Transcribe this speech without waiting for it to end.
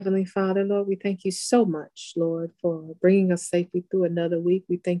Heavenly Father, Lord, we thank you so much, Lord, for bringing us safely through another week.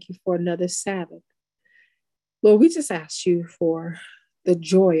 We thank you for another Sabbath. Lord, we just ask you for the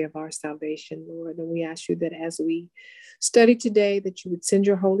joy of our salvation, Lord. And we ask you that as we study today, that you would send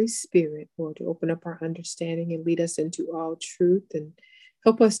your Holy Spirit, Lord, to open up our understanding and lead us into all truth and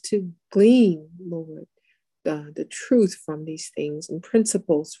help us to glean, Lord, the truth from these things and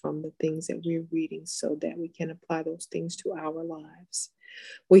principles from the things that we're reading so that we can apply those things to our lives.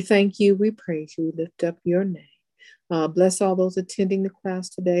 We thank you, we praise you, we lift up your name. Bless all those attending the class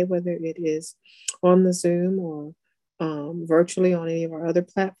today, whether it is on the Zoom or virtually on any of our other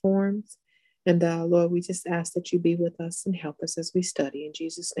platforms. And Lord, we just ask that you be with us and help us as we study. In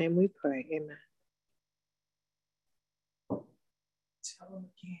Jesus' name we pray. Amen. Tell them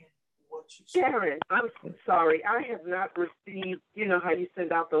again what you said. Karen, I'm sorry. I have not received, you know how you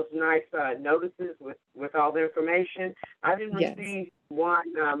send out those nice notices with all the information? I didn't receive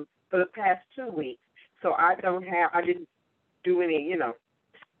one for the past 2 weeks. So I didn't do any,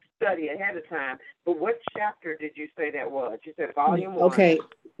 study ahead of time. But what chapter did you say that was? You said volume 1. Okay.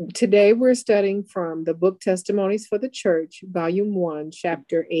 Today we're studying from the book Testimonies for the Church, volume 1,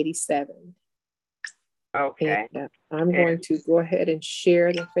 chapter 87. Okay. And I'm going to go ahead and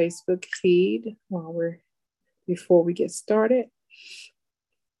share the Facebook feed before we get started.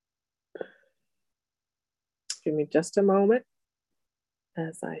 Give me just a moment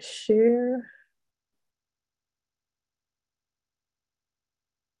as I share.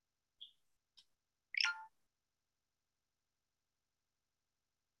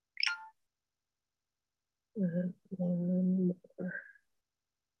 One more.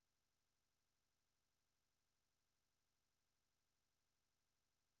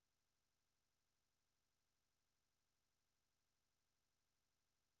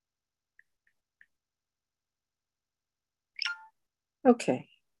 Okay,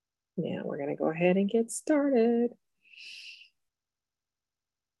 now we're going to go ahead and get started.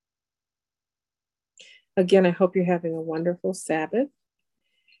 Again, I hope you're having a wonderful Sabbath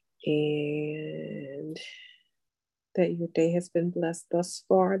and that your day has been blessed thus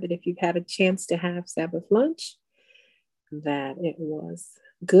far, that if you've had a chance to have Sabbath lunch, that it was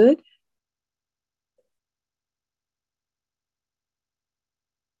good.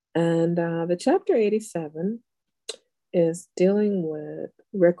 And the chapter 87 is dealing with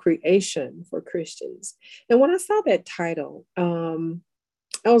recreation for Christians. And when I saw that title, I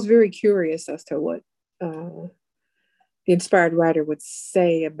was very curious as to what the inspired writer would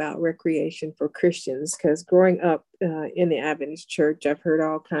say about recreation for Christians, because growing up in the Adventist church, I've heard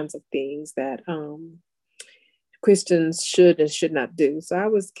all kinds of things that Christians should and should not do. So I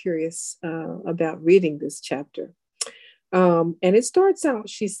was curious about reading this chapter. And it starts out,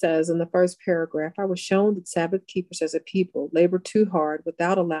 she says in the first paragraph, I was shown that Sabbath keepers as a people labor too hard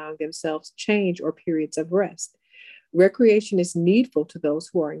without allowing themselves change or periods of rest. Recreation is needful to those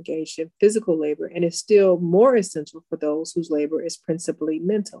who are engaged in physical labor and is still more essential for those whose labor is principally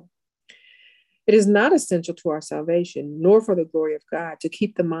mental. It is not essential to our salvation, nor for the glory of God, to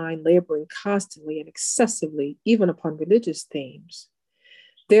keep the mind laboring constantly and excessively, even upon religious themes.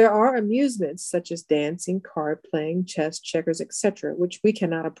 There are amusements such as dancing, card playing, chess, checkers, etc., which we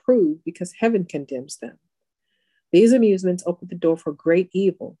cannot approve because heaven condemns them. These amusements open the door for great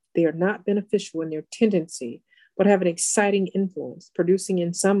evil. They are not beneficial in their tendency, but have an exciting influence, producing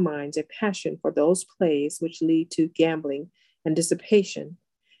in some minds a passion for those plays which lead to gambling and dissipation.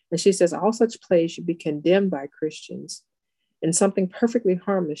 And she says all such plays should be condemned by Christians, and something perfectly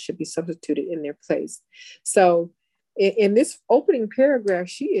harmless should be substituted in their place. So in this opening paragraph,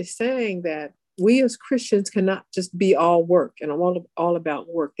 she is saying that we as Christians cannot just be all work and all about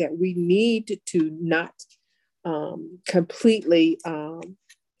work, that we need to not completely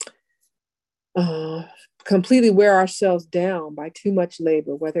wear ourselves down by too much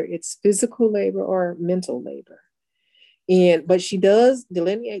labor, whether it's physical labor or mental labor. But she does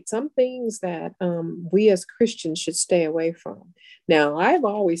delineate some things that we as Christians should stay away from. Now, I've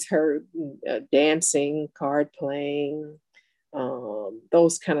always heard dancing, card playing,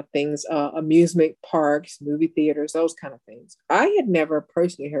 those kind of things, amusement parks, movie theaters, those kind of things. I had never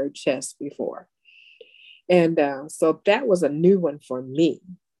personally heard chess before. And so that was a new one for me.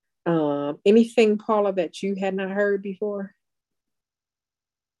 Anything, Paula, that you had not heard before?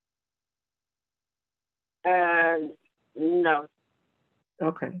 No.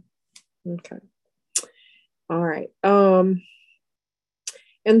 Okay. All right. And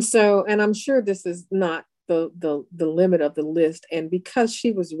I'm sure this is not the limit of the list. And because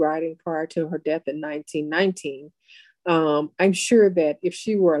she was writing prior to her death in 1919, I'm sure that if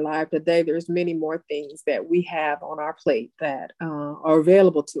she were alive today, there's many more things that we have on our plate that are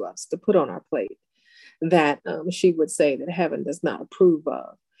available to us to put on our plate that she would say that heaven does not approve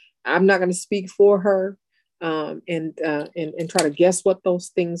of. I'm not going to speak for her and try to guess what those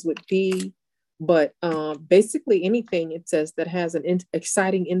things would be. But basically, anything it says that has an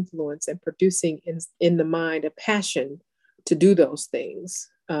exciting influence and producing in the mind a passion to do those things,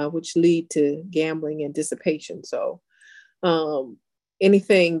 which lead to gambling and dissipation. So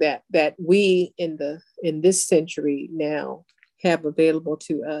anything that we in this century now have available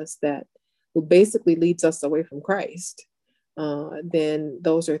to us that will basically leads us away from Christ, then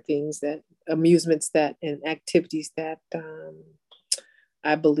those are things that amusements that and activities that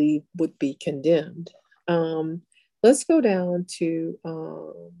I believe would be condemned. Let's go down to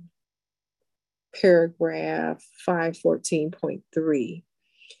paragraph 514.3.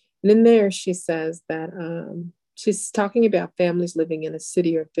 And in there, she says that she's talking about families living in a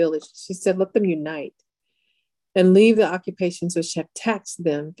city or village. She said, let them unite and leave the occupations which have taxed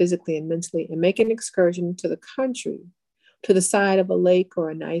them physically and mentally and make an excursion to the country, to the side of a lake or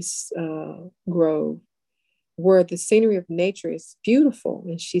a nice grove where the scenery of nature is beautiful.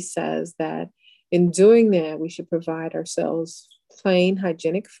 And she says that in doing that, we should provide ourselves plain,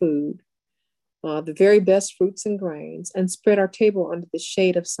 hygienic food, the very best fruits and grains, and spread our table under the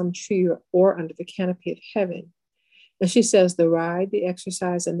shade of some tree or under the canopy of heaven. And she says the ride, the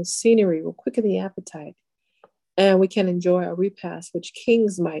exercise, and the scenery will quicken the appetite, and we can enjoy a repast which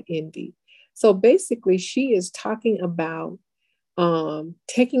kings might envy. So basically, she is talking about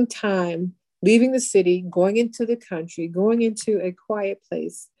taking time, leaving the city, going into the country, going into a quiet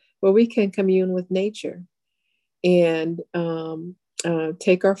place where we can commune with nature and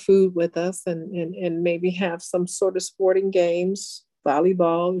take our food with us and maybe have some sort of sporting games,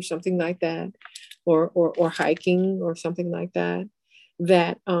 volleyball or something like that, or hiking or something like that.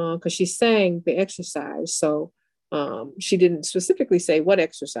 That because she's saying the exercise, so she didn't specifically say what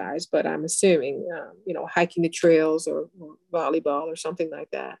exercise, but I'm assuming hiking the trails or volleyball or something like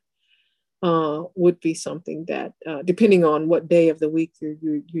that would be something that depending on what day of the week you're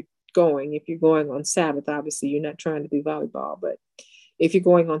going. If you're going on Sabbath, obviously you're not trying to do volleyball, but if you're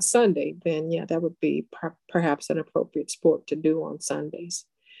going on Sunday, then yeah, that would be perhaps an appropriate sport to do on Sundays.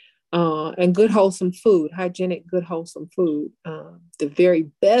 And good, wholesome food, hygienic, good, wholesome food, the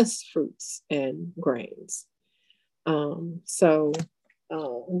very best fruits and grains. So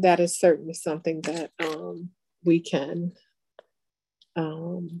that is certainly something that we can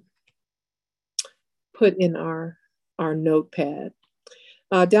put in our notepad.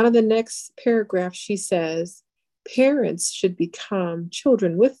 Down in the next paragraph, she says, parents should become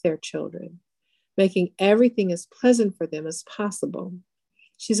children with their children, making everything as pleasant for them as possible.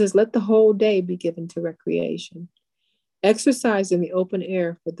 She says, let the whole day be given to recreation. Exercise in the open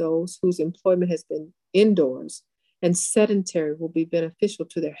air for those whose employment has been indoors and sedentary will be beneficial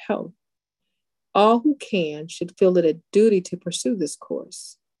to their health. All who can should feel it a duty to pursue this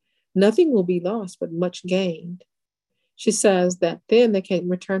course. Nothing will be lost, but much gained. She says that then they can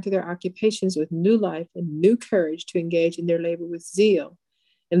return to their occupations with new life and new courage to engage in their labor with zeal,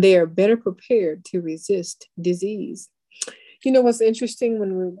 and they are better prepared to resist disease. You know what's interesting,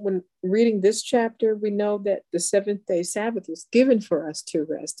 when reading this chapter, we know that the seventh day Sabbath was given for us to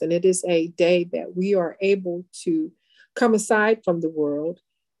rest, and it is a day that we are able to come aside from the world,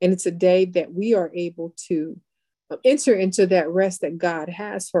 and it's a day that we are able to enter into that rest that God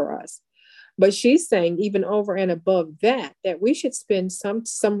has for us. But she's saying even over and above that we should spend some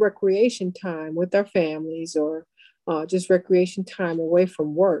recreation time with our families or just recreation time away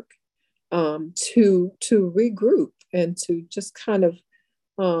from work to regroup and to just kind of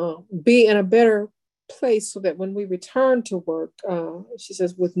be in a better place so that when we return to work, she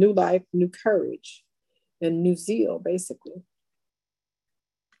says, with new life, new courage, and new zeal, basically.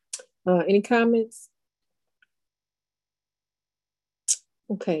 Any comments?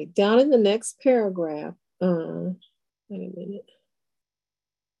 Okay, down in the next paragraph, wait a minute.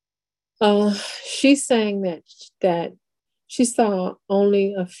 She's saying that she saw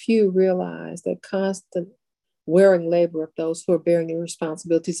only a few realize that constant wearing labor of those who are bearing the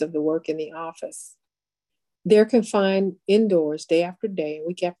responsibilities of the work in the office. They're confined indoors day after day and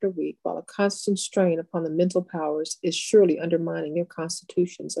week after week, while a constant strain upon the mental powers is surely undermining their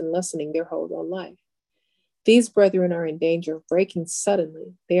constitutions and lessening their hold on life. These brethren are in danger of breaking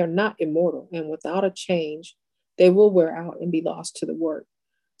suddenly. They are not immortal, and without a change, they will wear out and be lost to the work.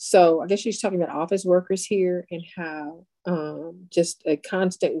 So I guess she's talking about office workers here and how just a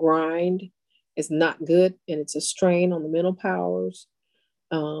constant grind is not good, and it's a strain on the mental powers,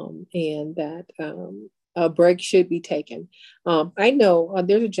 and that a break should be taken. I know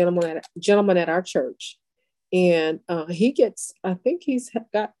there's a gentleman at our church, and he gets, I think he's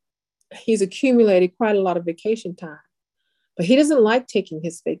accumulated quite a lot of vacation time, but he doesn't like taking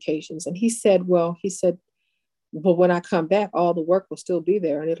his vacations. And he said, but when I come back, all the work will still be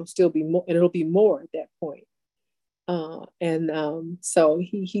there, and it'll still be more, and it'll be more at that point. So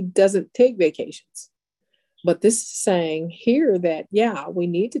he doesn't take vacations. But this is saying here that, yeah, we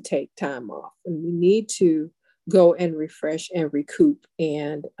need to take time off, and we need to go and refresh and recoup,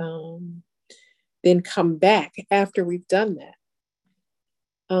 and then come back after we've done that.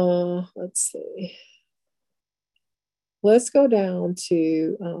 Let's see. Let's go down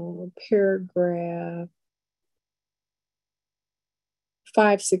to paragraph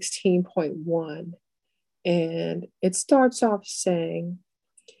 516.1. And it starts off saying,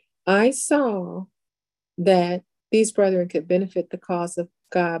 I saw that these brethren could benefit the cause of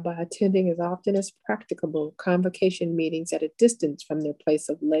God by attending as often as practicable convocation meetings at a distance from their place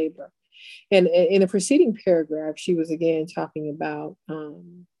of labor. And in the preceding paragraph, she was again talking about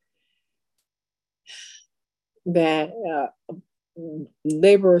that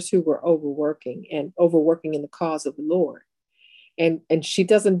laborers who were overworking in the cause of the Lord. And she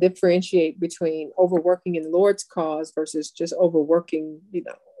doesn't differentiate between overworking in the Lord's cause versus just overworking,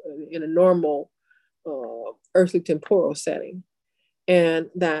 in a normal earthly temporal setting. And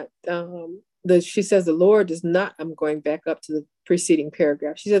that she says the Lord does not, I'm going back up to the preceding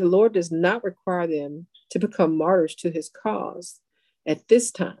paragraph. She said the Lord does not require them to become martyrs to his cause at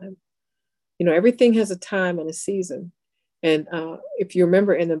this time. Everything has a time and a season. And if you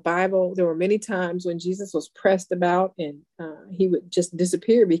remember in the Bible, there were many times when Jesus was pressed about, and he would just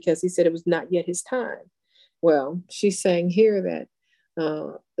disappear because he said it was not yet his time. Well, she's saying here that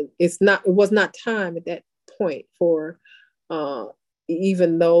it was not time at that point for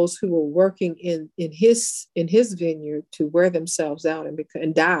even those who were working in his vineyard to wear themselves out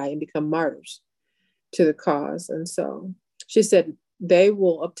and die and become martyrs to the cause. And so she said they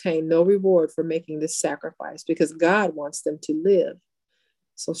will obtain no reward for making this sacrifice because God wants them to live.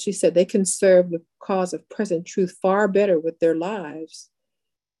 So she said they can serve the cause of present truth far better with their lives,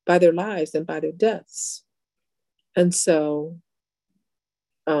 by their lives than by their deaths. And so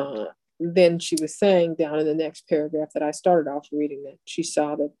then she was saying down in the next paragraph that I started off reading, that she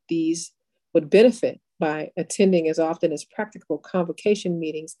saw that these would benefit by attending as often as practical convocation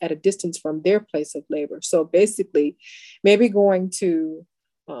meetings at a distance from their place of labor. So basically, maybe going to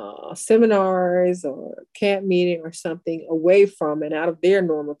seminars or camp meeting or something away from and out of their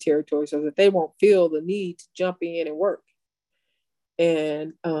normal territory so that they won't feel the need to jump in and work.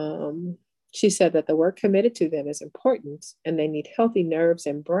 And she said that the work committed to them is important and they need healthy nerves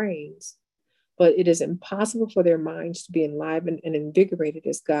and brains, but it is impossible for their minds to be enlivened and invigorated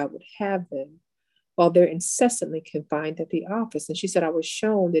as God would have them while they're incessantly confined at the office. And she said, I was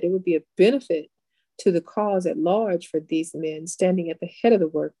shown that it would be a benefit to the cause at large for these men standing at the head of the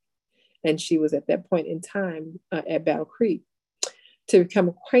work. And she was at that point in time at Battle Creek, to become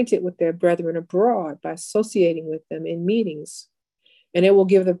acquainted with their brethren abroad by associating with them in meetings. And it will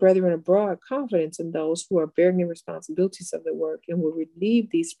give the brethren abroad confidence in those who are bearing the responsibilities of the work, and will relieve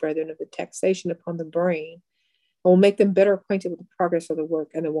these brethren of the taxation upon the brain, and will make them better acquainted with the progress of the work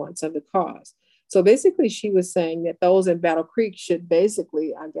and the wants of the cause. So basically, she was saying that those in Battle Creek should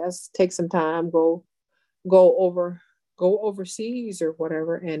basically, I guess, take some time, go overseas or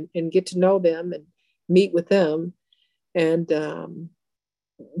whatever, and get to know them and meet with them, and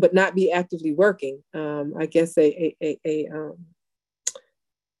but not be actively working. I guess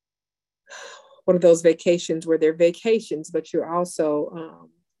one of those vacations where they're vacations, but you're also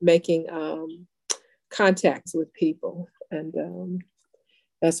making contacts with people. And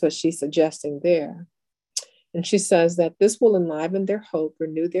that's what she's suggesting there. And she says that this will enliven their hope,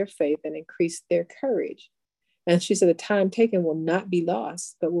 renew their faith, and increase their courage. And she said the time taken will not be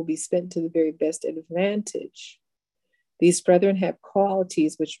lost, but will be spent to the very best advantage. These brethren have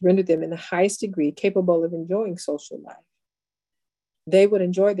qualities which render them in the highest degree capable of enjoying social life. They would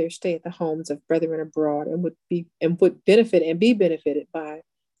enjoy their stay at the homes of brethren abroad, and would benefit and be benefited by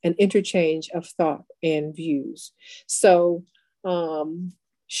an interchange of thought and views. So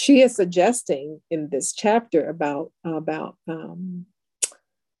she is suggesting in this chapter about the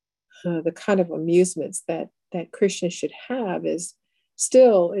kind of amusements that Christians should have is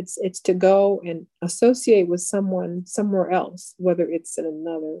still it's to go and associate with someone somewhere else, whether it's in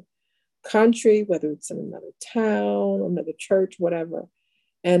another country, whether it's in another town, another church, whatever,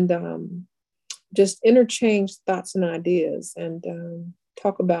 and just interchange thoughts and ideas, and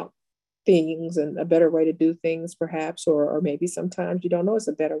talk about things and a better way to do things, perhaps, or maybe sometimes you don't know it's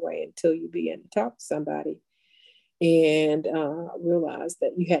a better way until you begin to talk to somebody and realize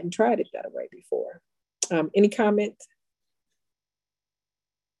that you hadn't tried it that way before. Any comments?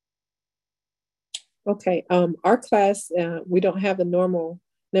 Okay, our class, we don't have the normal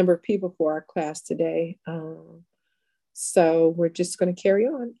number of people for our class today. So we're just going to carry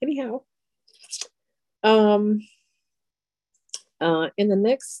on anyhow. In the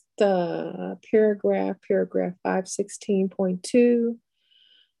next paragraph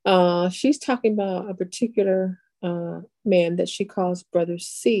 516.2, she's talking about a particular man that she calls Brother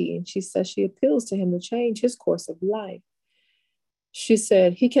C. And she says she appeals to him to change his course of life. She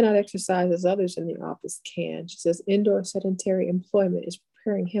said he cannot exercise as others in the office can. She says indoor sedentary employment is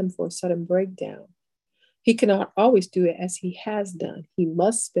preparing him for a sudden breakdown. He cannot always do it as he has done. He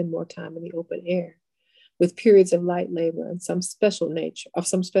must spend more time in the open air, with periods of light labor and some special nature,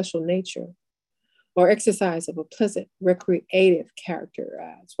 or exercise of a pleasant, recreative character.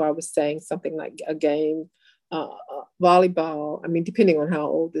 That's why I was saying something like a game, volleyball. I mean, depending on how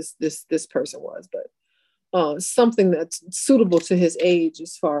old this person was, but something that's suitable to his age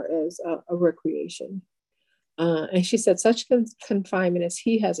as far as a recreation. And she said such confinement as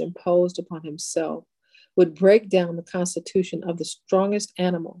he has imposed upon himself would break down the constitution of the strongest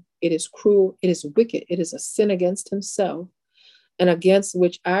animal. It is cruel, it is wicked, it is a sin against himself, and against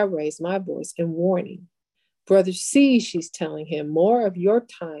which I raise my voice in warning. Brother C, she's telling him, more of your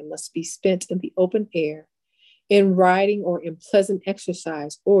time must be spent in the open air, in riding or in pleasant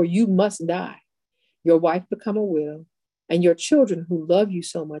exercise, or you must die. Your wife become a widow, and your children who love you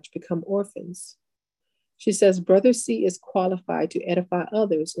so much become orphans. She says, Brother C is qualified to edify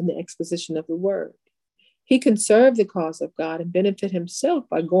others in the exposition of the word. He can serve the cause of God and benefit himself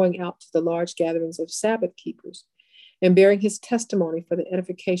by going out to the large gatherings of Sabbath keepers and bearing his testimony for the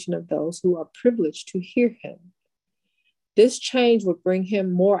edification of those who are privileged to hear him. This change would bring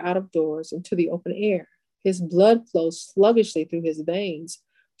him more out of doors into the open air. His blood flows sluggishly through his veins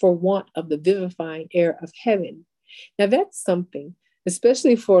for want of the vivifying air of heaven. Now that's something,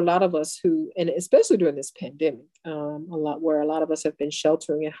 especially for a lot of us who, and especially during this pandemic, where a lot of us have been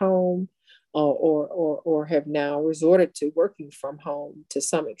sheltering at home or have now resorted to working from home to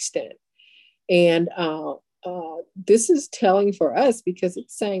some extent. And this is telling for us because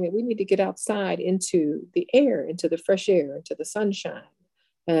it's saying that we need to get outside into the air, into the fresh air, into the sunshine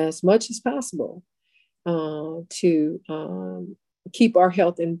as much as possible to keep our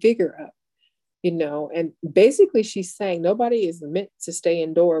health and vigor up, and basically she's saying nobody is meant to stay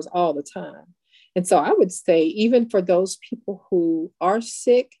indoors all the time. And so I would say, even for those people who are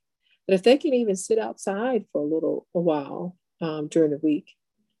sick, that if they can even sit outside for a while during the week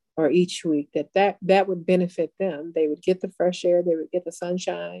or each week, that would benefit them. They would get the fresh air, they would get the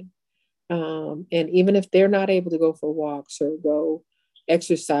sunshine. And even if they're not able to go for walks or go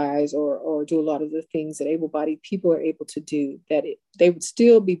exercise or do a lot of the things that able-bodied people are able to do, they would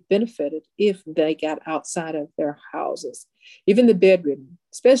still be benefited if they got outside of their houses. Even the bedridden,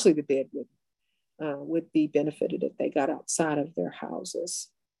 especially the bedridden, would be benefited if they got outside of their houses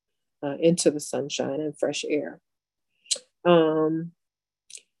into the sunshine and fresh air.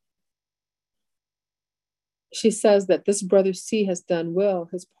 She says that this Brother C has done well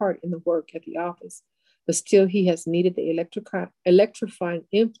his part in the work at the office, but still he has needed the electrifying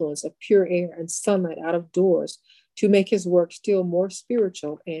influence of pure air and sunlight out of doors to make his work still more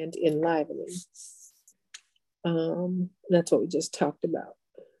spiritual and enlivening. That's what we just talked about.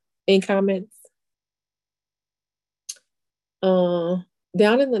 Any comments?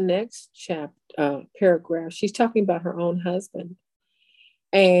 Down in the next paragraph, she's talking about her own husband.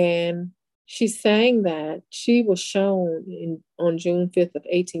 And she's saying that she was shown on June 5th of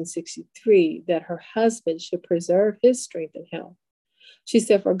 1863 that her husband should preserve his strength and health. She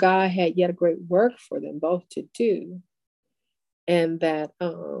said, for God had yet a great work for them both to do. And that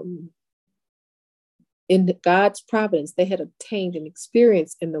in God's providence, they had obtained an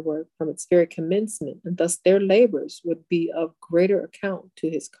experience in the work from its very commencement, and thus their labors would be of greater account to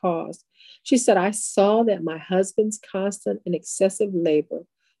his cause. She said, I saw that my husband's constant and excessive labor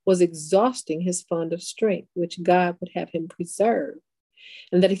was exhausting his fund of strength, which God would have him preserve,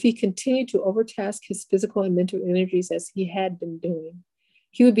 and that if he continued to overtask his physical and mental energies as he had been doing,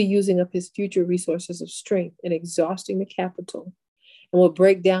 he would be using up his future resources of strength and exhausting the capital, and will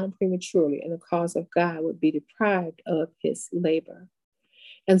break down prematurely, and the cause of God would be deprived of his labor.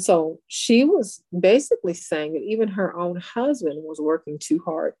 And so she was basically saying that even her own husband was working too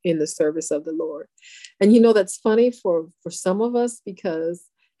hard in the service of the Lord. And that's funny for some of us, because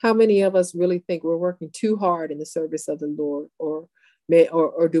how many of us really think we're working too hard in the service of the Lord, or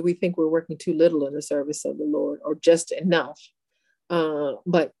or do we think we're working too little in the service of the Lord, or just enough?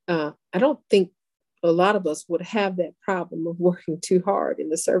 But I don't think a lot of us would have that problem of working too hard in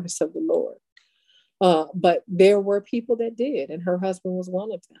the service of the Lord. But there were people that did, and her husband was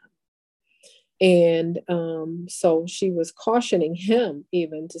one of them. And so she was cautioning him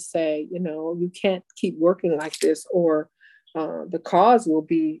even to say, you can't keep working like this, or the cause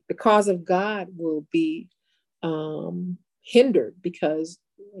of God will be hindered, because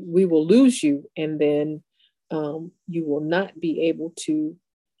we will lose you, and then you will not be able to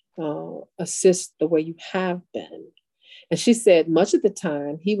assist the way you have been. And she said much of the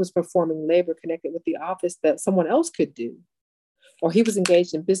time he was performing labor connected with the office that someone else could do, or he was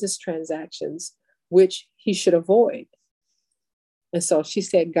engaged in business transactions which he should avoid. And so she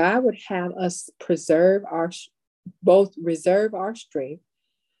said God would have us reserve our strength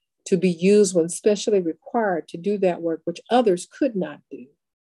to be used when specially required to do that work which others could not do,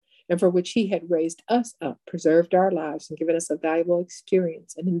 and for which he had raised us up, preserved our lives, and given us a valuable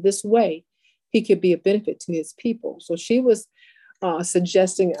experience. And in this way, he could be a benefit to his people. So she was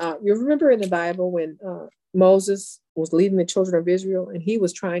suggesting, you remember in the Bible when Moses was leading the children of Israel, and he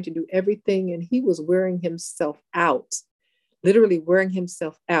was trying to do everything, and he was wearing himself out, literally wearing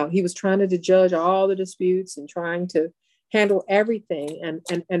himself out. He was trying to judge all the disputes and trying to handle everything. And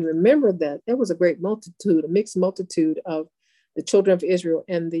remember that there was a great multitude, a mixed multitude of the children of Israel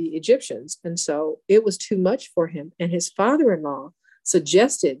and the Egyptians. And so it was too much for him. And his father-in-law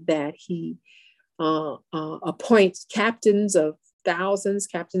suggested that he appoint captains of thousands,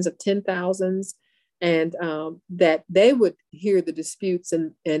 captains of 10,000s, and that they would hear the disputes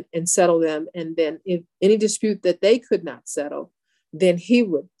and settle them. And then if any dispute that they could not settle, then he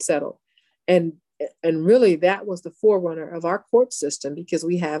would settle. And really that was the forerunner of our court system, because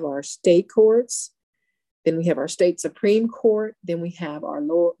we have our state courts, then we have our state Supreme Court, then we have our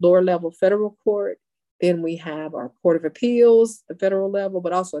lower level federal court, then we have our Court of Appeals, the federal level,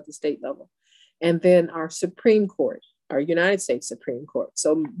 but also at the state level, and then our Supreme Court, our United States Supreme Court.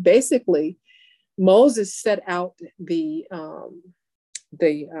 So basically, Moses set out the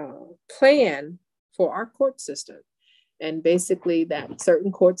plan for our court system. And basically that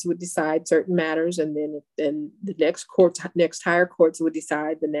certain courts would decide certain matters, and then the next higher courts would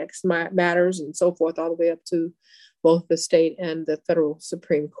decide the next matters, and so forth, all the way up to both the state and the federal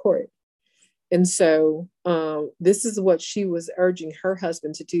Supreme Court. And so this is what she was urging her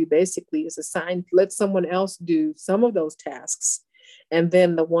husband to do, basically, is let someone else do some of those tasks. And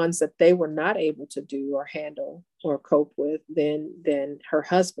then the ones that they were not able to do or handle or cope with, then her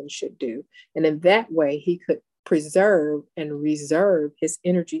husband should do. And in that way, he could preserve and reserve his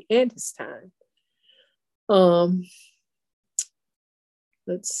energy and his time.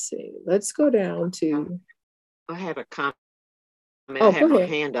 Let's see. Let's go down to. I had a comment. I had my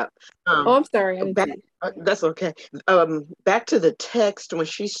hand up. I'm sorry. That's okay. Back to the text, when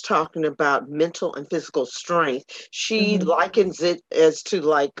she's talking about mental and physical strength, she likens it as to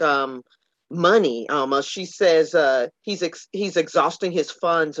like money. She says he's exhausting his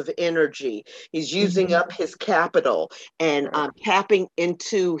funds of energy. He's using up his capital and tapping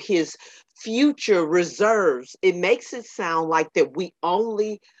into his future reserves. It makes it sound like that we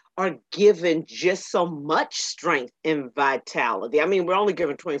only are given just so much strength and vitality. I mean, we're only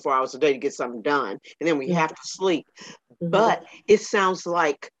given 24 hours a day to get something done, and then we have to sleep. But it sounds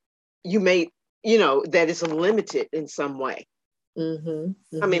like that it's limited in some way.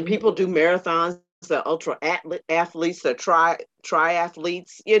 I mean, people do marathons, the ultra athletes, the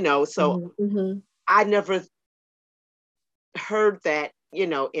triathletes, so I never heard that,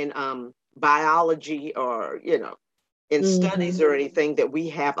 in biology or, in studies or anything, that we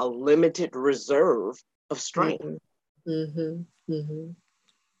have a limited reserve of strength.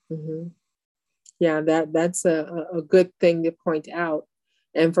 Yeah, that's a good thing to point out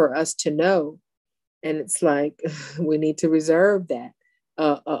and for us to know. And it's like, we need to reserve that,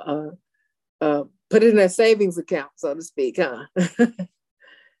 put it in a savings account, so to speak,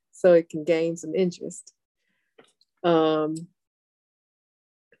 so it can gain some interest.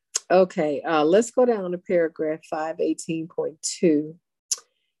 Okay, let's go down to paragraph 518.2.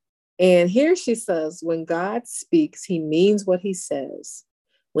 And here she says, when God speaks, he means what he says.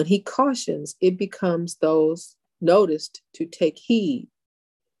 When he cautions, it becomes those noticed to take heed.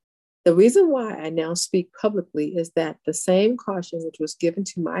 The reason why I now speak publicly is that the same caution which was given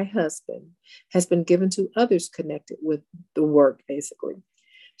to my husband has been given to others connected with the work, basically.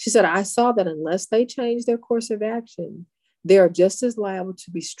 She said, I saw that unless they change their course of action, they are just as liable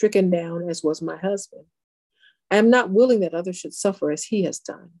to be stricken down as was my husband. I am not willing that others should suffer as he has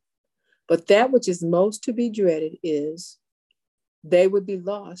done. But that which is most to be dreaded is they would be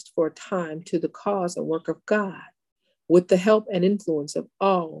lost for a time to the cause and work of God with the help and influence of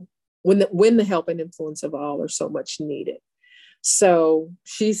all, when the help and influence of all are so much needed. So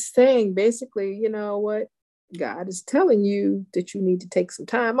she's saying basically, you know what? God is telling you that you need to take some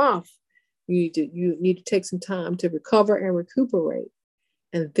time off. You need to take some time to recover and recuperate,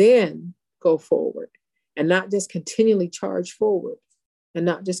 and then go forward, and not just continually charge forward, and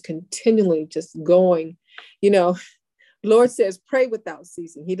not just continually just going. Lord says, pray without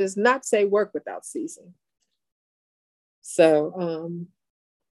ceasing. He does not say work without ceasing. So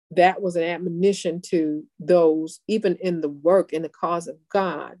that was an admonition to those, even in the work, in the cause of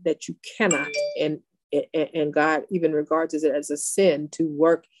God, that you cannot, and God even regards it as a sin to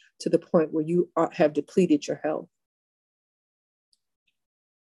work to the point where you have depleted your health.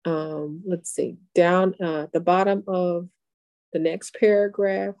 Let's see, down at the bottom of the next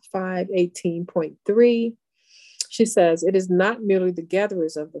paragraph, 518.3, she says, it is not merely the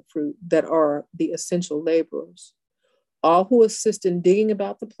gatherers of the fruit that are the essential laborers. All who assist in digging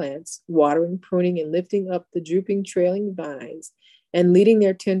about the plants, watering, pruning, and lifting up the drooping, trailing vines, and leading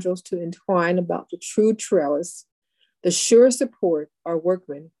their tendrils to entwine about the true trellis, the sure support are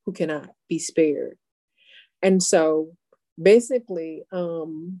workmen who cannot be spared. And so basically,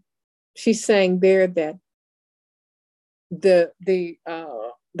 she's saying there that the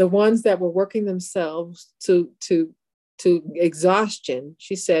ones that were working themselves to exhaustion,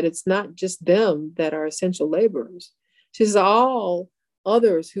 she said, it's not just them that are essential laborers. She says all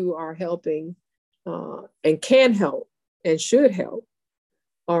others who are helping and can help and should help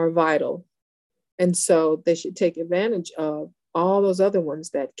are vital. And so they should take advantage of all those other ones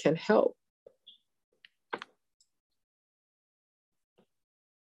that can help.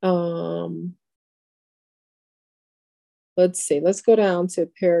 Let's see, let's go down to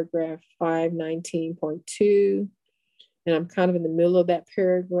paragraph 519.2. And I'm kind of in the middle of that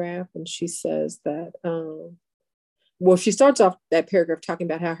paragraph. And she says that, she starts off that paragraph talking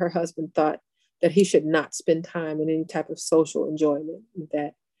about how her husband thought that he should not spend time in any type of social enjoyment,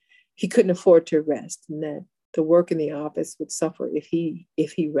 that he couldn't afford to rest, and that the work in the office would suffer if he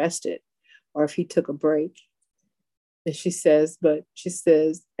rested or if he took a break. And she says,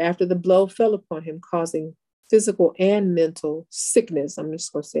 after the blow fell upon him, causing physical and mental sickness, I'm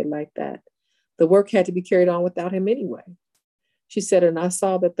just going to say it like that, the work had to be carried on without him anyway. She said, and I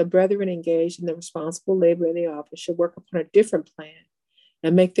saw that the brethren engaged in the responsible labor in the office should work upon a different plan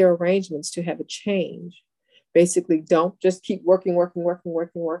and make their arrangements to have a change. Basically, don't just keep working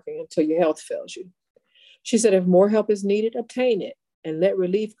until your health fails you. She said, if more help is needed, obtain it, and let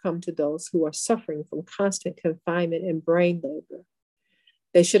relief come to those who are suffering from constant confinement and brain labor.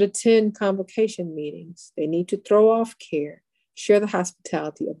 They should attend convocation meetings. They need to throw off care, share the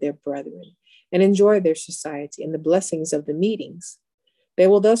hospitality of their brethren, and enjoy their society and the blessings of the meetings. They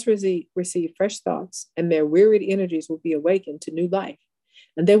will thus receive fresh thoughts, and their wearied energies will be awakened to new life,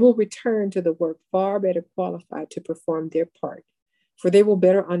 and they will return to the work far better qualified to perform their part, for they will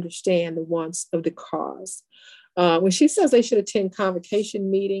better understand the wants of the cause. When she says they should attend convocation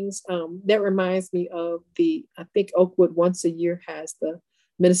meetings, that reminds me of I think Oakwood once a year has the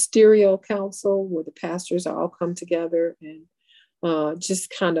ministerial council where the pastors all come together and just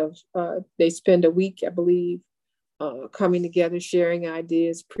kind of, they spend a week, I believe, coming together, sharing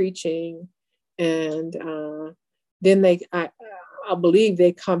ideas, preaching, and then I believe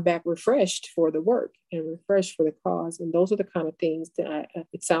they come back refreshed for the work and refreshed for the cause. And those are the kind of things that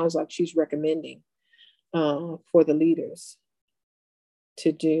it sounds like she's recommending for the leaders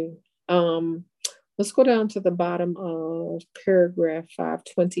to do. Let's go down to the bottom of paragraph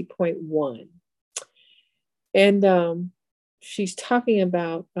 520.1. And she's talking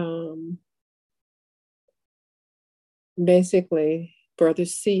about basically Brother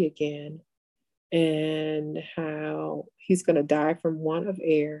C again, and how he's going to die from want of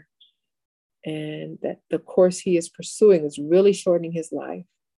air, and that the course he is pursuing is really shortening his life.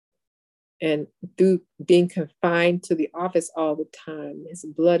 And through being confined to the office all the time, his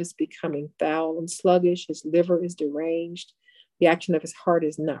blood is becoming foul and sluggish. His liver is deranged. The action of his heart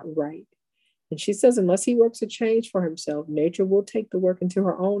is not right. And she says, unless he works a change for himself, nature will take the work into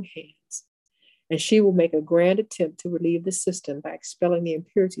her own hands. And she will make a grand attempt to relieve the system by expelling the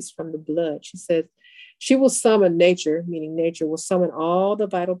impurities from the blood. She said, she will summon nature, meaning nature will summon all the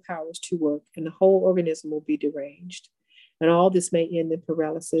vital powers to work, and the whole organism will be deranged. And all this may end in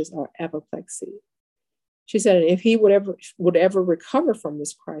paralysis or apoplexy. She said, if he would ever recover from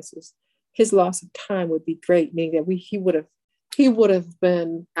this crisis, his loss of time would be great, meaning that he would have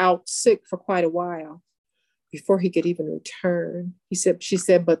been out sick for quite a while before he could even return. She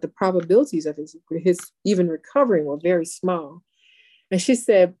said, but the probabilities of his even recovering were very small. And she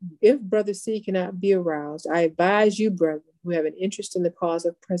said, if Brother C cannot be aroused, I advise you, brethren, who have an interest in the cause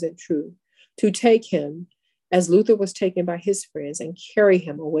of present truth, to take him as Luther was taken by his friends and carry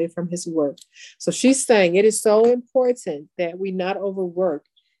him away from his work. So she's saying it is so important that we not overwork,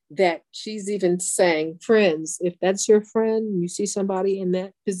 that she's even saying, friends, if that's your friend, you see somebody in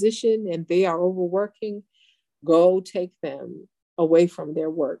that position and they are overworking, go take them away from their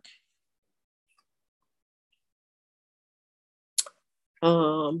work.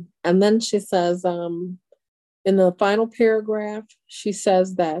 And then she says, in the final paragraph, she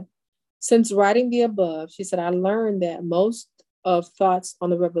says that since writing the above, she said, I learned that most of thoughts on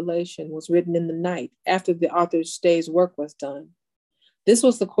the revelation was written in the night after the author's day's work was done. This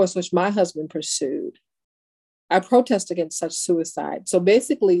was the course which my husband pursued. I protest against such suicide. So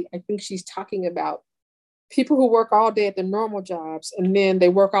basically, I think she's talking about people who work all day at their normal jobs and then they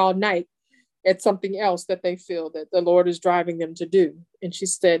work all night at something else that they feel that the Lord is driving them to do. And she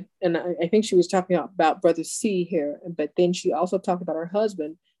said, and I think she was talking about Brother C here, but then she also talked about her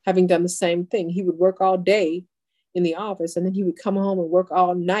husband having done the same thing. He would work all day in the office and then he would come home and work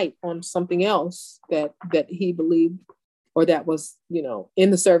all night on something else that he believed or that was,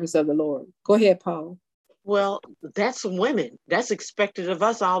 in the service of the Lord. Go ahead, Paul. Well, that's women. That's expected of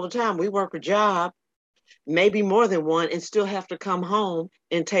us all the time. We work a job, maybe more than one, and still have to come home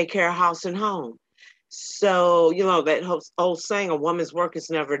and take care of house and home. So, that old saying, a woman's work is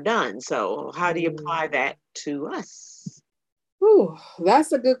never done. So how do you apply that to us? Ooh,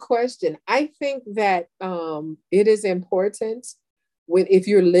 that's a good question. I think that it is important if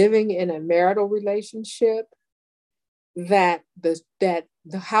you're living in a marital relationship that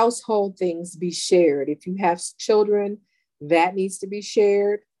the household things be shared. If you have children, that needs to be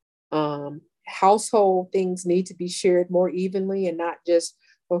shared. Household things need to be shared more evenly and not just,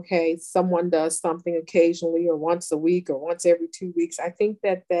 okay, someone does something occasionally or once a week or once every 2 weeks. I think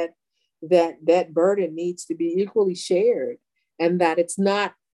that burden needs to be equally shared, and that it's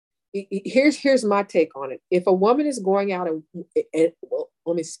not. Here's my take on it. If a woman is going out and well,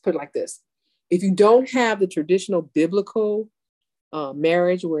 let me put it like this. If you don't have the traditional biblical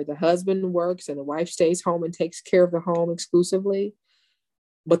marriage where the husband works and the wife stays home and takes care of the home exclusively,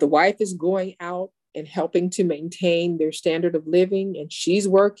 but the wife is going out and helping to maintain their standard of living and she's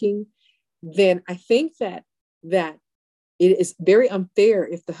working, then I think that it is very unfair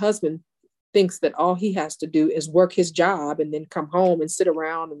if the husband thinks that all he has to do is work his job and then come home and sit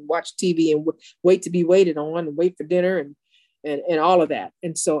around and watch TV and wait to be waited on and wait for dinner and all of that.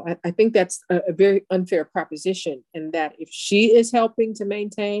 And so I think that's a very unfair proposition, and that if she is helping to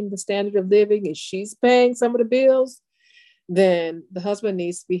maintain the standard of living and she's paying some of the bills, then the husband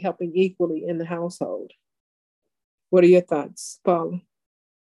needs to be helping equally in the household. What are your thoughts, Paula?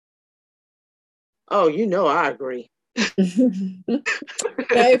 Oh, I agree. Now,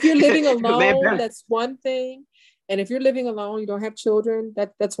 if you're living alone, that's one thing. And if you're living alone, you don't have children,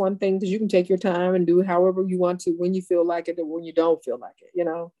 that's one thing, because you can take your time and do it however you want to, when you feel like it or when you don't feel like it,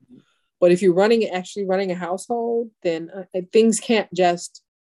 But if you're actually running a household, then things can't just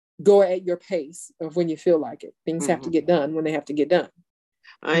go at your pace of when you feel like it. Things have to get done when they have to get done.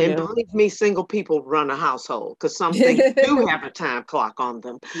 And believe me, single people run a household because some things do have a time clock on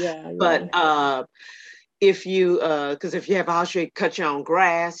them. Yeah. But if you have a house, you cut your own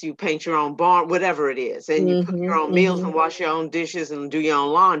grass, you paint your own barn, whatever it is, and you cook your own meals and wash your own dishes and do your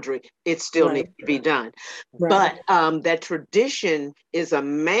own laundry, it still needs to be done. Right. But that tradition is a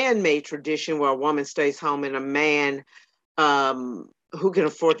man-made tradition where a woman stays home and a man who can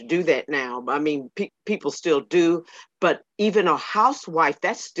afford to do that now. I mean, people still do, but even a housewife,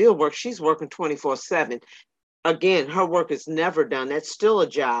 that still works. She's working 24/7. Again, her work is never done. That's still a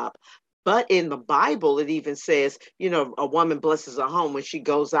job. But in the Bible, it even says, a woman blesses her home when she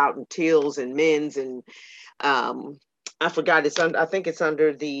goes out and tills and mends. And I forgot, I think it's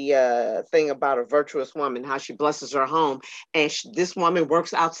under the thing about a virtuous woman, how she blesses her home. And this woman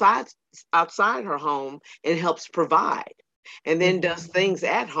works outside her home and helps provide, and then does things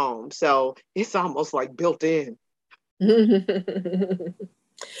at home. So it's almost like built in.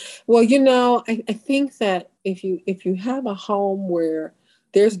 Well, I think that if you have a home where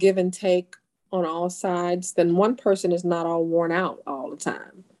there's give and take on all sides, then one person is not all worn out all the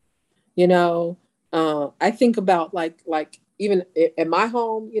time. I think about like even at my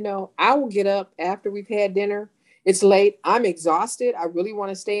home, I will get up after we've had dinner. It's late. I'm exhausted. I really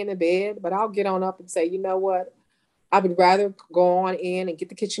want to stay in the bed, but I'll get on up and say, you know what? I would rather go on in and get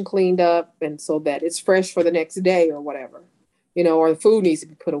the kitchen cleaned up, and so that it's fresh for the next day or whatever, or the food needs to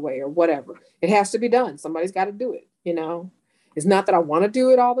be put away or whatever. It has to be done. Somebody's got to do it. It's not that I want to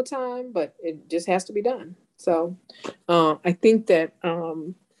do it all the time, but it just has to be done. So I think that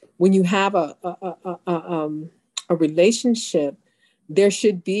when you have a relationship, there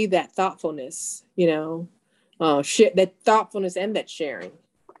should be that thoughtfulness, that thoughtfulness and that sharing,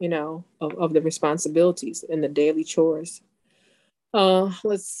 of the responsibilities and the daily chores.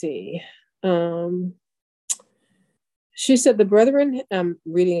 Let's see. She said, the brethren, I'm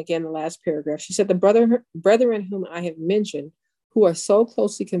reading again the last paragraph. She said, the brethren whom I have mentioned, who are so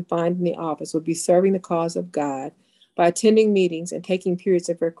closely confined in the office, would be serving the cause of God by attending meetings and taking periods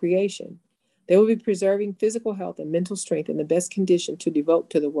of recreation. They will be preserving physical health and mental strength in the best condition to devote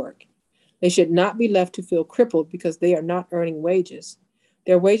to the work. They should not be left to feel crippled because they are not earning wages.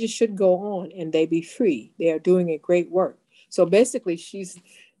 Their wages should go on and they be free. They are doing a great work. So basically,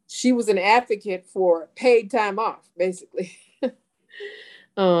 she was an advocate for paid time off, basically,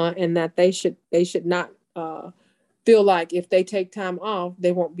 and that they should not feel like if they take time off,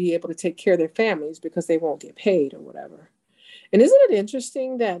 they won't be able to take care of their families because they won't get paid or whatever. And isn't it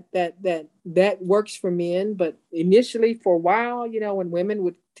interesting that works for men, but initially for a while, when women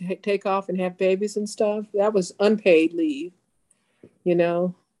would take off and have babies and stuff, that was unpaid leave,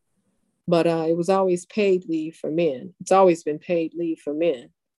 but it was always paid leave for men. It's always been paid leave for men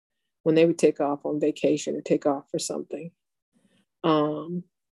when they would take off on vacation or take off for something. Let's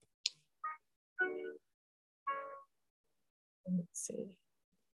see.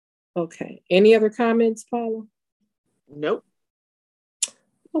 Okay. Any other comments, Paula? Nope.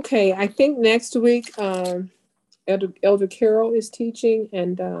 Okay. I think next week, Elder Carrell is teaching,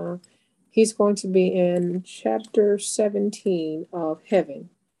 and he's going to be in chapter 17 of Heaven.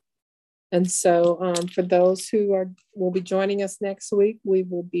 And so for those who will be joining us next week, we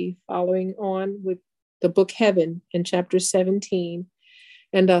will be following on with the book Heaven in chapter 17.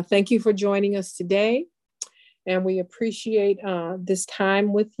 And thank you for joining us today. And we appreciate this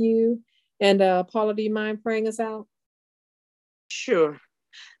time with you. And Paula, do you mind praying us out? Sure.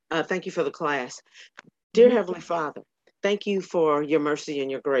 Thank you for the class. Dear Heavenly Father, thank you for your mercy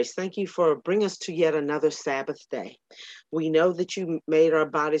and your grace. Thank you for bringing us to yet another Sabbath day. We know that you made our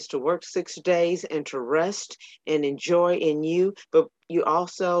bodies to work 6 days and to rest and enjoy in you, but you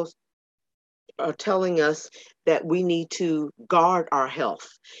also are telling us that we need to guard our health,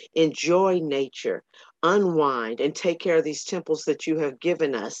 enjoy nature, unwind, and take care of these temples that you have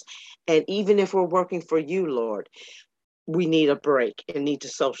given us. And even if we're working for you, Lord, we need a break and need to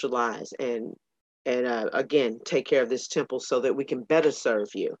socialize and again, take care of this temple so that we can better serve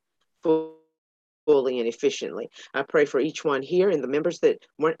you fully and efficiently. I pray for each one here and the members that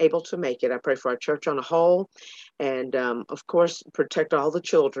weren't able to make it. I pray for our church on a whole. And of course, protect all the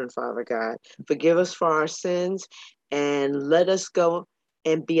children, Father God. Forgive us for our sins and let us go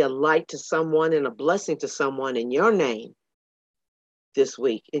and be a light to someone and a blessing to someone in your name this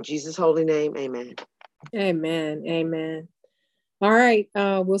week. In Jesus' holy name, amen. Amen. Amen. All right.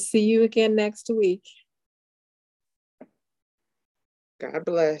 We'll see you again next week. God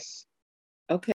bless. Okay.